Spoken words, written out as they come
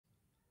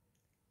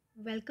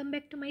Welcome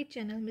back to my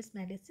channel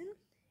Mis.Medicine.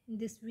 In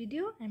this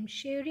video, I am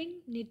sharing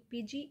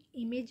Neet-Pg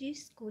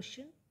images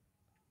question.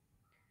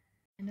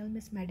 Channel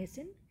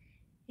Mis.Medicine.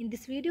 In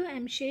this video, I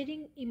am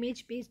sharing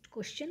image-based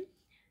question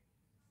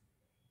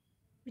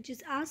which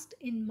is asked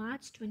in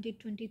March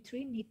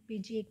 2023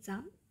 Neet-Pg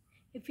exam.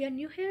 If you are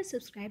new here,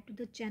 subscribe to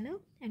the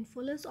channel and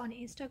follow us on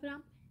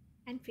Instagram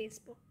and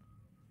Facebook.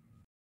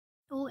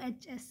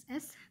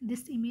 OHSS,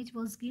 this image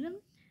was given,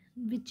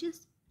 which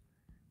is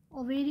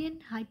ovarian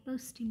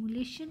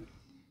hyperstimulation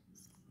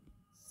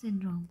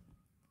syndrome.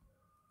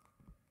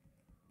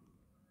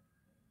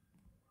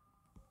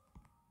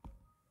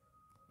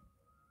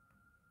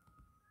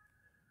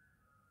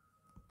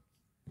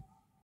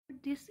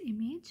 This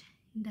image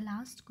in the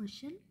last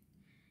question,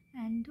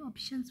 and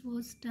options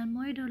was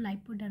dermoid or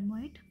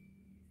lipodermoid.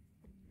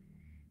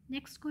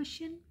 Next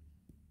question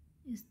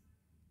is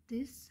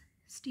this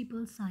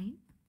steeple sign,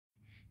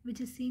 which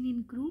is seen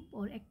in croup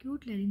or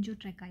acute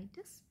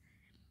laryngotracheitis.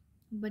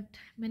 But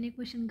मैंने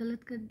question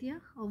गलत कर दिया,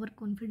 over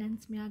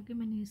confidence में आके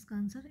मैंने इसका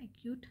answer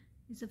acute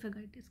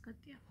इसोफेगाइटिस कर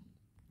दिया.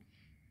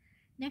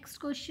 Next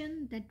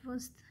question that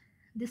was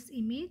this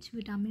image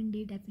vitamin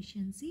D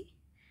deficiency,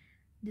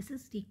 this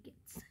is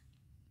rickets.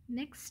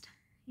 Next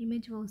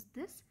image was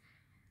this,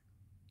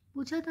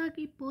 पूछा था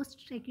कि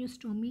पोस्ट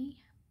ट्रैकियोस्टोमी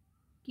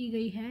की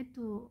गई है,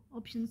 तो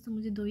ऑप्शंस तो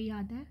मुझे दो ही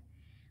याद है.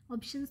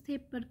 ऑप्शंस थे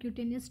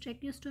percutaneous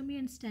tracheostomy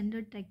and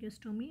standard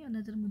tracheostomy,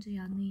 another मुझे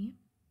याद नहीं है.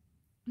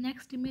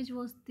 Next image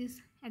was this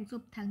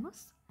exophthalmos,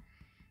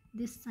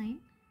 this sign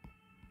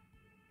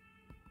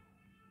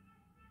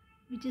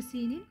which is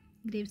seen in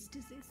Graves'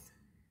 disease.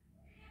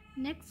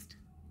 Next,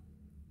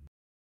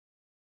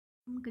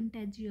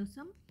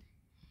 contagiosum,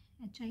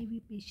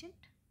 HIV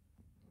patient.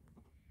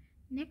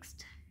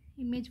 Next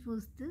image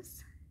was this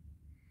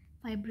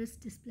fibrous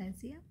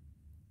dysplasia,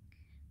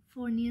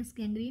 Fournier's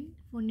gangrene.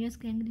 Fournier's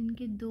gangrene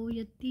के 2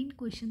 या 3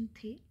 question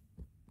थे.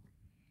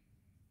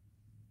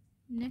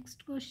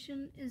 Next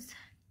question is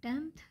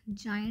 10th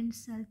giant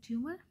cell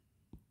tumour,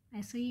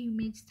 ऐसा ही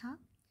image था.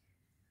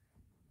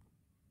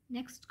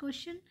 Next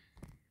question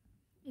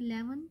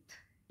 11th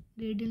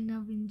radial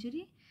nerve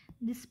injury,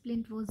 this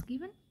splint was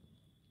given,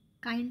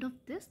 kind of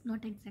this,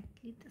 not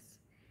exactly this.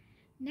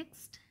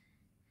 Next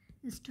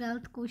is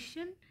 12th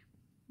question,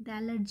 the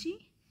allergy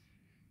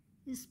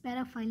is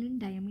पैराफाइलिन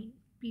diamine,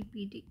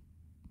 PPD.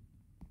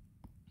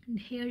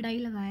 Hair dye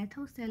लगाया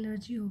था, उससे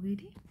allergy हो गई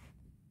थी.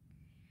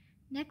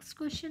 Next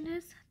question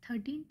is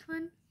 13th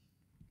one,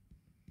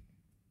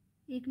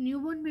 एक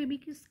newborn baby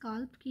की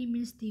scalp की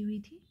image दी हुई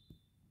थी,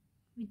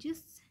 which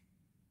is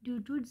due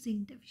to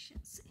zinc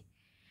deficiency.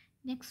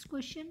 Next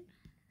question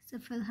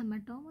सफेल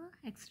haematoma,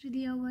 x ray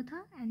दिया हुआ था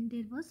and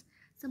there was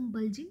some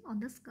bulging on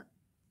the skull.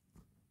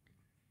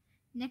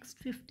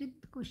 Next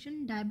 15th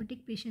question,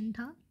 diabetic patient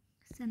था,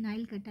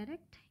 senile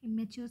cataract,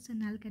 immature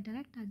senile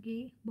cataract,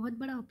 आगे बहुत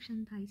बड़ा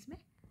ऑप्शन था इसमें.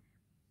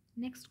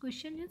 Next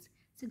question is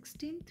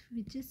 16th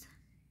which is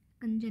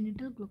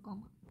congenital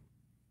glaucoma.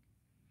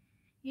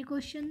 ये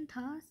क्वेश्चन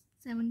था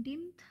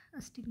 17th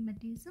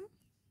अस्टिग्मेटिज्म,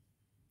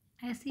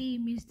 ऐसी ही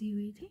इमेज दी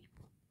हुई थी.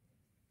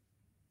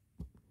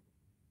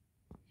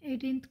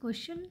 18th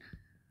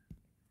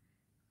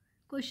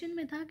क्वेश्चन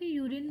में था कि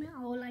यूरिन में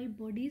ऑल आई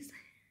बॉडीज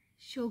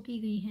शो की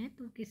गई हैं,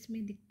 तो किस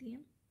में दिखती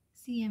हैं,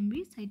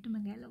 CMV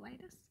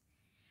cytomegalovirus.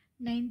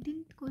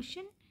 19th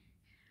question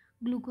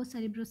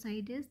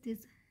ग्लूकोसेरेब्रोसाइटिस, this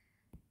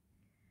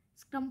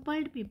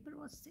स्क्रम्पल्ड paper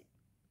was से.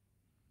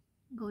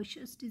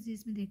 गॉशियस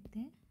डिजीज में देखते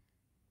हैं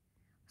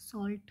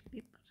salt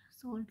pepper,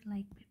 salt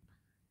like paper.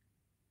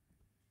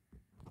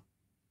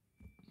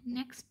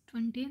 Next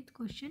 20th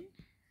question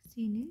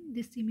seen in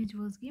this image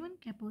was given,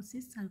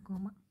 Kaposi's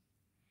sarcoma.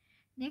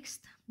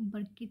 Next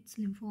Burkitt's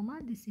lymphoma,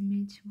 this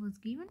image was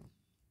given,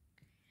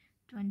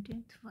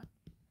 20th one.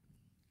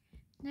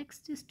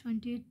 Next is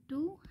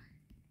 22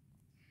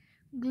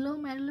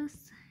 glomerulus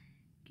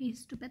की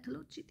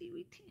histopathology दी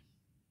हुई थी.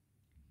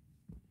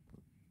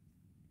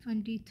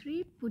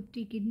 23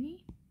 putty kidney,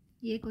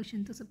 ये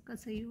question तो सबका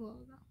सही हुआ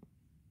होगा.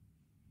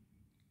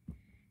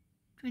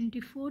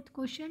 24th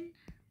question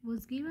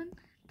was given,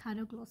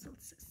 thyroglosal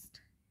cyst.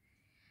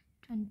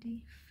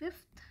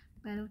 25th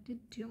parotid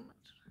tumor.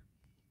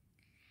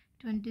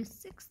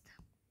 26th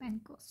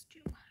Pankos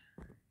tumor.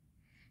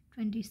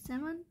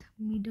 27th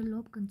middle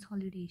lobe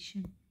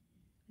consolidation,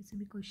 ऐसे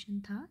भी क्वेश्चन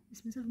था,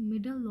 इसमें सिर्फ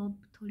मिडल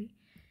लोब थोड़ी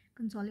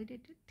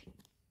कंसोलिडेटेड थी.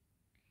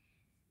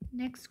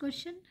 Next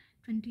question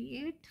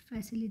 28th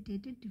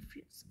facilitated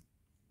diffusion.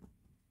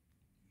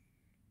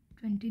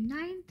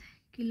 29th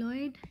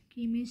keloid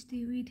की इमेज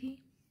दी हुई थी.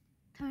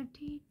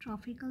 30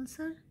 ट्रॉफिक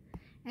अल्सर,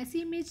 ऐसी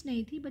इमेज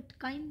नहीं थी बट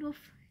काइंड ऑफ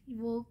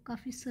वो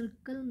काफ़ी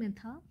सर्कल में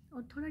था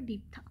और थोड़ा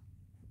डीप था.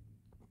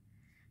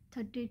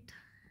 30th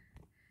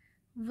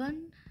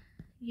वन,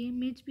 ये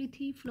इमेज भी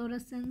थी,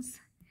 फ्लोरेसेंस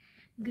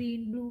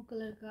ग्रीन ब्लू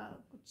कलर का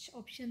कुछ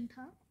ऑप्शन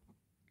था.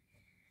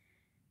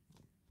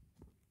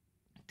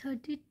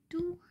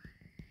 32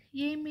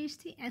 ये इमेज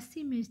थी, ऐसी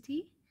इमेज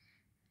थी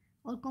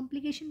और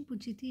कॉम्प्लिकेशन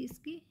पूछी थी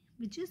इसकी,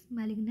 which is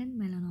malignant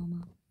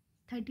melanoma.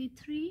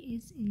 33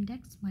 is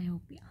index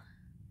myopia.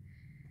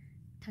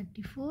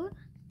 34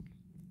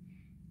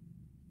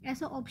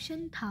 ऐसा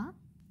ऑप्शन था,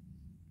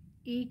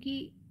 एक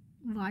ही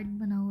वार्ड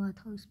बना हुआ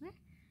था उसमें,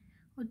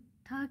 और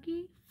था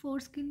कि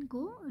फोरस्किन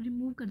को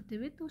रिमूव करते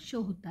हुए तो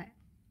शो होता है,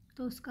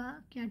 तो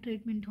उसका क्या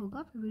ट्रीटमेंट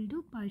होगा? We will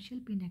do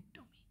partial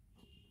पिनेक्टोमी।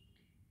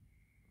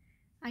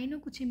 I know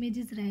कुछ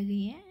इमेजेस रह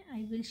गई हैं,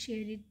 I will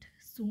share it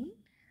soon.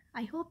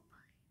 I hope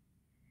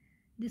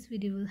this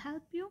video will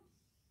help you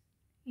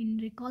in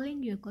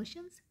recalling your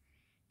questions.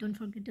 Don't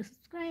forget to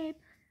subscribe.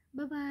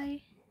 Bye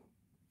bye.